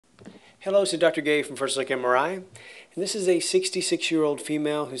Hello, this is Dr. Gay from First Look MRI. And this is a 66-year-old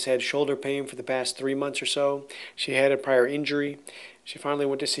female who's had shoulder pain for the past 3 months or so. She had a prior injury. She finally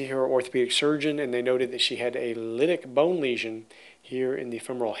went to see her orthopedic surgeon, and they noted that she had a lytic bone lesion here in the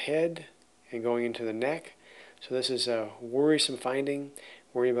femoral head and going into the neck. So this is a worrisome finding.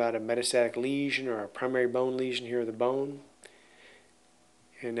 Worry about a metastatic lesion or a primary bone lesion here of the bone.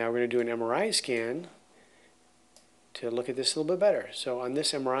 And now we're going to do an MRI scan to look at this a little bit better. So on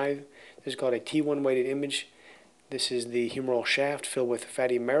this MRI, this is called a T1 weighted image. This is the humeral shaft filled with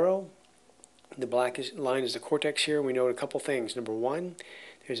fatty marrow. The black line is the cortex here. We note a couple things. Number one,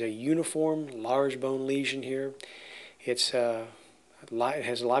 there's a uniform large bone lesion here. It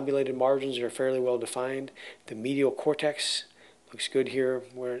has lobulated margins that are fairly well defined. The medial cortex looks good here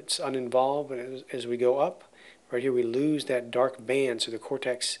where it's uninvolved, but as we go up, right here we lose that dark band, so the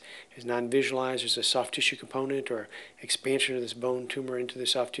cortex is non-visualized. There's a soft tissue component or expansion of this bone tumor into the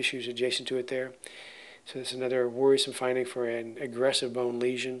soft tissues adjacent to it there. So this is another worrisome finding for an aggressive bone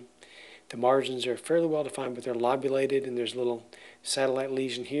lesion. The margins are fairly well defined, but they're lobulated, and there's a little satellite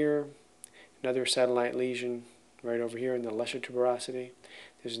lesion here, another satellite lesion right over here in the lesser tuberosity.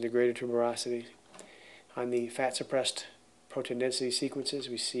 This is the greater tuberosity. On the fat-suppressed protein density sequences,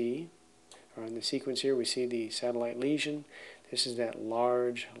 we see, or on the sequence here, we see the satellite lesion. This is that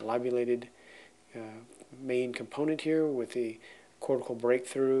large lobulated main component here with the cortical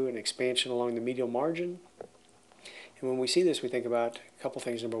breakthrough and expansion along the medial margin. And when we see this, we think about a couple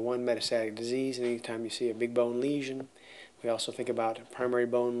things. Number one, metastatic disease. And anytime you see a big bone lesion, we also think about primary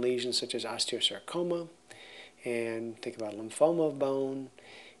bone lesions such as osteosarcoma, and think about lymphoma of bone,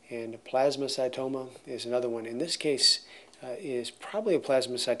 and plasmacytoma is another one. In this case, is probably a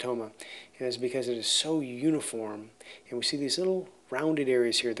plasmacytoma, and it's because it is so uniform. And we see these little rounded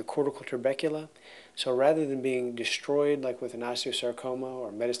areas here, the cortical trabecula. So rather than being destroyed like with an osteosarcoma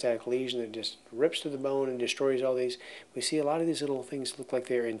or metastatic lesion that just rips through the bone and destroys all these, we see a lot of these little things look like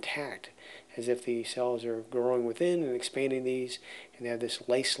they're intact, as if the cells are growing within and expanding these, and they have this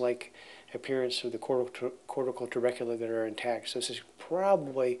lace-like appearance of the cortical trabecula that are intact. So this is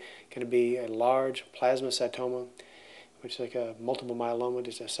probably going to be a large plasmacytoma, which is like a multiple myeloma,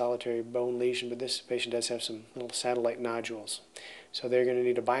 just a solitary bone lesion, but this patient does have some little satellite nodules. So they're going to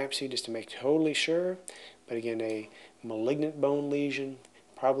need a biopsy just to make totally sure, but again, a malignant bone lesion,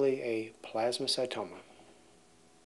 probably a plasmacytoma.